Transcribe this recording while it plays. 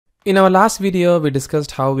In our last video, we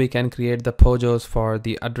discussed how we can create the POJOs for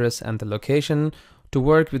the address and the location to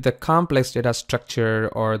work with the complex data structure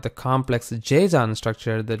or the complex JSON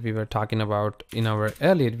structure that we were talking about in our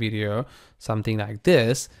earlier video, something like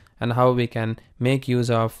this, and how we can make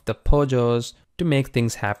use of the POJOs to make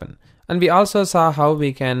things happen. And we also saw how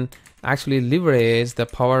we can actually leverage the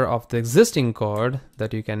power of the existing code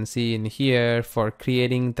that you can see in here for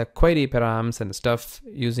creating the query params and stuff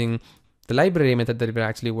using the library method that we're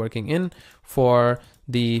actually working in for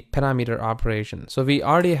the parameter operation. So we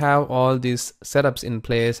already have all these setups in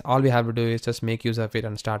place. All we have to do is just make use of it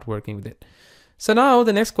and start working with it. So now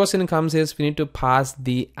the next question comes is we need to pass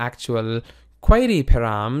the actual query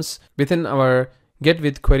params within our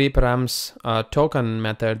getWithQueryParams token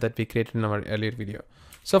method that we created in our earlier video.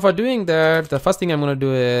 So for doing that, the first thing I'm going to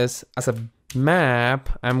do is as a map,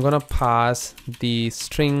 I'm going to pass the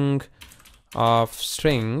string of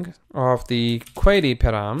the query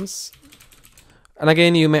params. And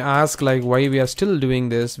again, you may ask like why we are still doing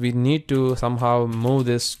this. We need to somehow move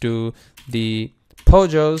this to the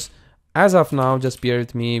POJOs. As of now, just bear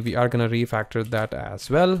with me, we are going to refactor that as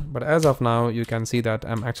well. But as of now, you can see that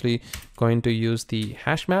I'm actually going to use the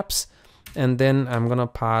hash maps, and then I'm going to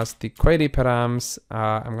pass the query params.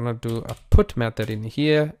 I'm going to do a put method in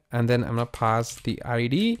here, and then I'm going to pass the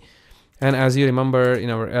ID. And as you remember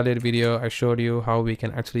in our earlier video, I showed you how we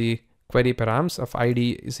can actually query params of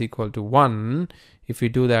ID is equal to 1. If we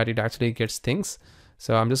do that, it actually gets things.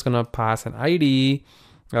 So I'm just going to pass an ID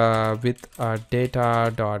with a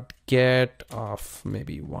data.get of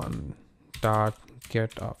maybe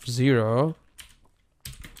 1.get of 0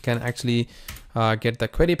 can actually get the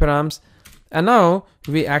query params. And now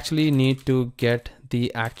we actually need to get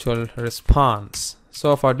the actual response.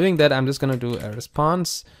 So for doing that, I'm just going to do a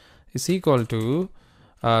response is equal to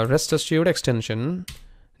RestAssured extension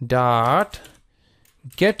dot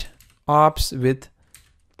get ops with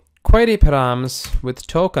query params with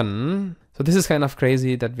token. So this is kind of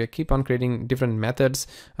crazy that we keep on creating different methods,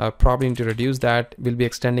 probably to reduce that. We'll be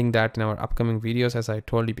extending that in our upcoming videos, as I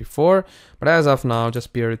told you before. But as of now,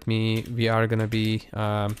 just bear with me. We are going to be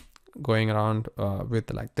going around with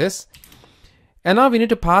like this. And now we need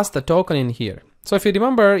to pass the token in here. So if you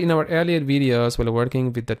remember in our earlier videos, while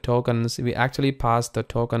working with the tokens, we actually passed the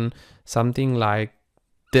token something like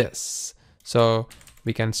this. So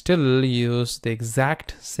we can still use the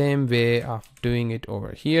exact same way of doing it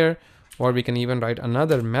over here, or we can even write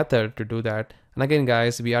another method to do that. And again,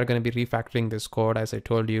 guys, we are going to be refactoring this code, as I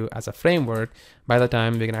told you, as a framework. By the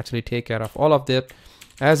time we can actually take care of all of that.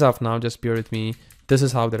 As of now, just bear with me. This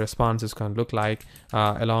is how the response is going to look like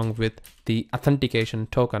along with the authentication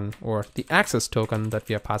token or the access token that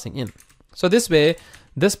we are passing in. So this way,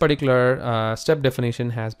 this particular step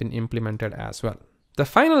definition has been implemented as well. The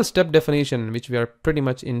final step definition, which we are pretty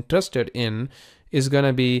much interested in, is going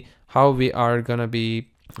to be how we are going to be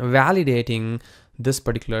validating this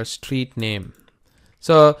particular street name.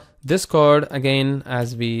 So this code, again,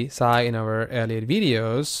 as we saw in our earlier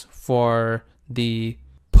videos, for the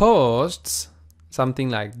posts, something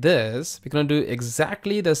like this, we're going to do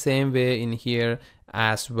exactly the same way in here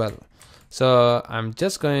as well. So I'm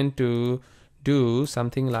just going to do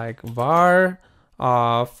something like var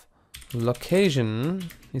of location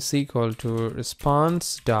is equal to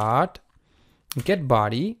response dot get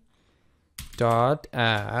body dot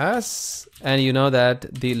as, and you know that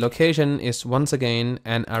the location is once again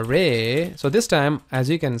an array. So this time, as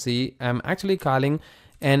you can see, I'm actually calling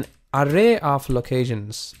an array of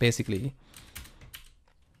locations basically,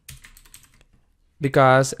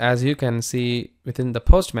 because as you can see within the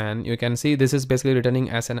Postman, you can see this is basically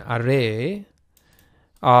returning as an array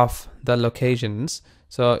of the locations.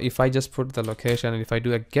 So if I just put the location and if I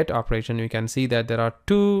do a get operation, you can see that there are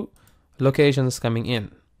 2 locations coming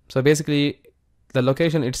in. So basically the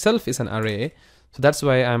location itself is an array. So that's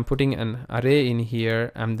why I'm putting an array in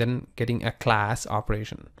here and then getting a class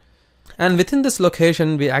operation. And within this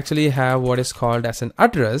location, we actually have what is called as an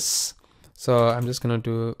address. So I'm just going to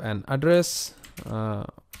do an address. So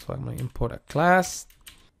I'm going to import a class,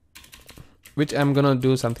 which I'm going to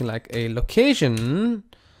do something like a location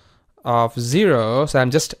of 0. So I'm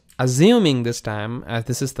just assuming this time, as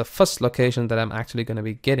this is the first location that I'm actually going to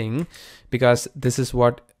be getting, because this is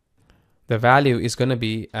what the value is going to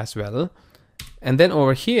be as well. And then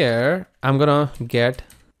over here, I'm going to get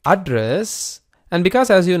address. And because,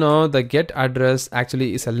 as you know, the get address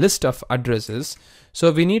actually is a list of addresses,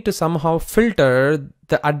 so we need to somehow filter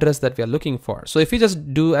the address that we are looking for. So if you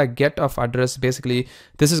just do a get of address, basically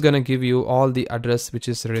this is going to give you all the address which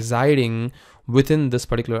is residing within this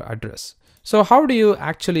particular address. So how do you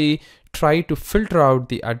actually try to filter out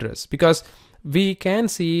the address? Because we can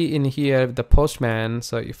see in here the postman.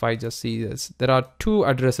 So if I just see this, there are two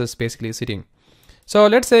addresses basically sitting. So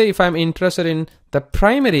let's say if I'm interested in the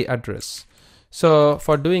primary address. So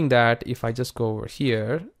for doing that, if I just go over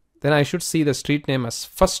here, then I should see the street name as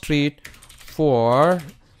first street for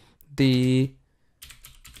the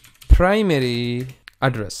primary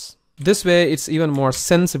address. This way it's even more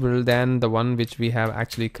sensible than the one which we have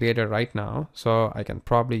actually created right now. So I can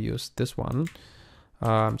probably use this one.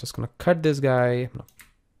 I'm just gonna cut this guy, I'm gonna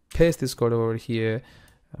paste this code over here.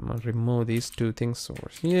 I'm gonna remove these two things over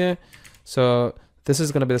here. So this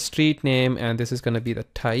is gonna be the street name and this is gonna be the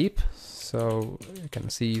type. So you can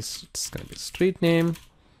see it's gonna be street name.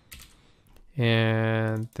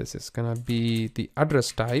 And this is gonna be the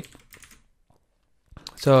address type.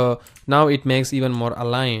 So now it makes even more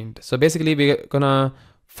aligned. So basically we're gonna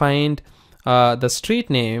find the street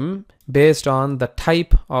name based on the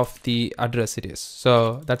type of the address it is.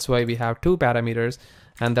 So that's why we have two parameters,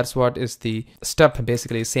 and that's what is the step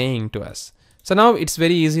basically saying to us. So now it's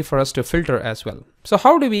very easy for us to filter as well. So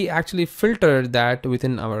how do we actually filter that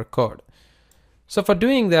within our code? So for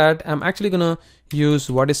doing that, I'm actually gonna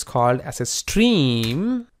use what is called as a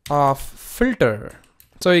stream of filter.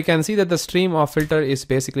 So you can see that the stream of filter is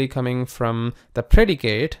basically coming from the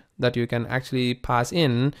predicate that you can actually pass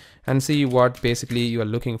in and see what basically you are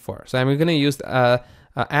looking for. So I'm gonna use a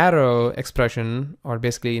arrow expression, or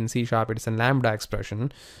basically in C# it's a lambda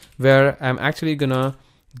expression, where I'm actually gonna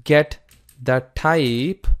get the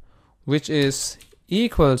type which is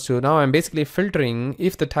equals to, now I'm basically filtering,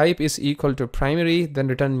 if the type is equal to primary, then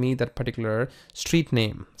return me that particular street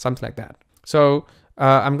name, something like that. So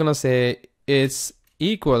I'm gonna say it's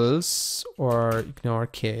equals, or ignore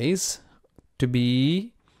case, to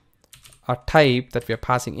be a type that we are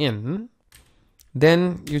passing in.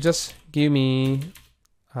 Then you just give me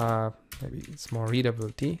maybe it's more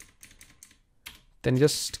readability, then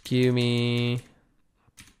just give me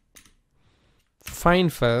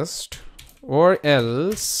find first, or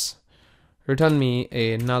else return me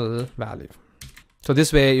a null value. So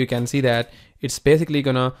this way you can see that it's basically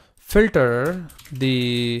gonna filter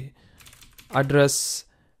the address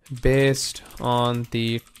based on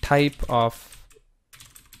the type of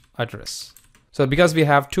address. So because we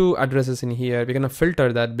have two addresses in here, we're gonna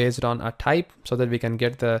filter that based on a type so that we can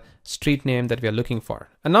get the street name that we are looking for.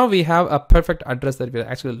 And now we have a perfect address that we're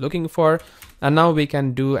actually looking for. And now we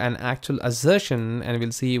can do an actual assertion and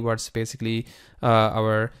we'll see what's basically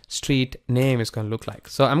our street name is gonna look like.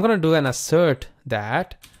 So I'm gonna do an assert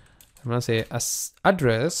that. I'm gonna say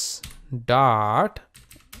address dot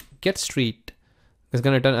get street is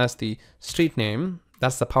gonna return as the street name.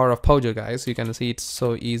 That's the power of POJO, guys. You can see it's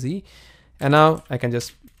so easy. And now I can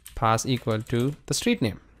just pass equal to the street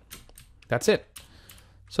name. That's it.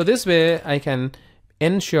 So this way I can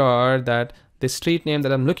ensure that the street name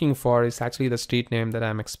that I'm looking for is actually the street name that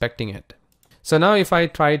I'm expecting it. So now if I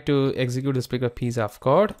try to execute this particular piece of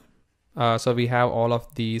code, so we have all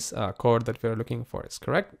of these code that we're looking for is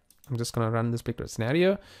correct. I'm just gonna run this particular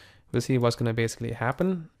scenario. We'll see what's gonna basically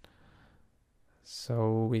happen.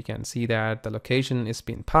 So we can see that the location is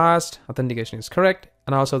being passed, authentication is correct,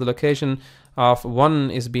 and also the location of 1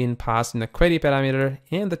 is being passed in the query parameter,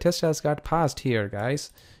 and the test has got passed here,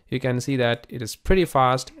 guys. You can see that it is pretty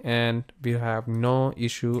fast and we have no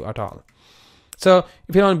issue at all. So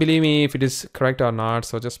if you don't believe me if it is correct or not,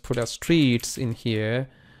 so just put a streets in here,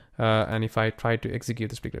 and if I try to execute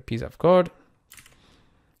this particular piece of code,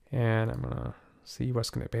 and I'm gonna see what's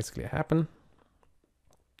gonna basically happen.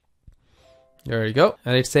 There you go.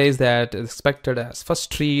 And it says that it's expected as first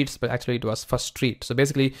streets, but actually it was first street. So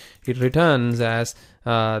basically it returns as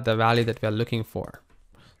the value that we are looking for.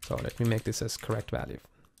 So let me make this as correct value.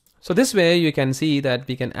 So this way you can see that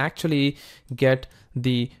we can actually get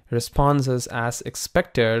the responses as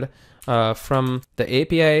expected from the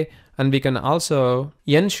API, and we can also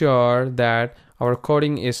ensure that our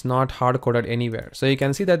coding is not hard-coded anywhere. So you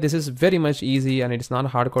can see that this is very much easy and it's not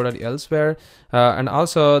hard-coded elsewhere. And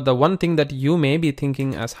also the one thing that you may be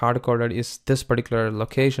thinking as hard-coded is this particular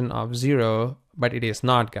location of 0, but it is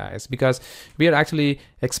not, guys, because we are actually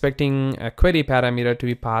expecting a query parameter to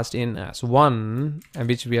be passed in as 1, and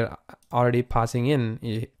which we are already passing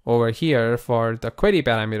in over here for the query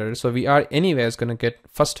parameter. So we are anyways going to get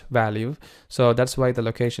first value. So that's why the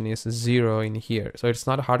location is 0 in here. So it's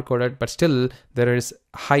not hard coded, but still there is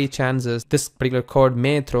high chances this particular code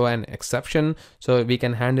may throw an exception. So we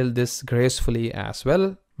can handle this gracefully as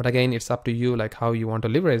well. But again, it's up to you, like how you want to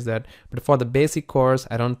leverage that. But for the basic course,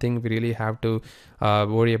 I don't think we really have to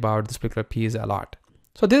worry about this particular piece a lot.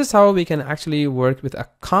 So this is how we can actually work with a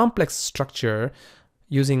complex structure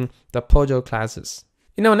using the POJO classes.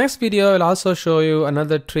 In our next video, I'll also show you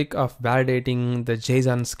another trick of validating the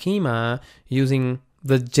JSON schema using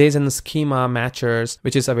the JSON schema matchers,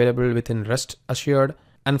 which is available within RestAssured.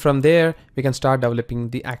 And from there, we can start developing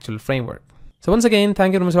the actual framework. So once again,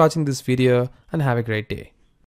 thank you very much for watching this video and have a great day.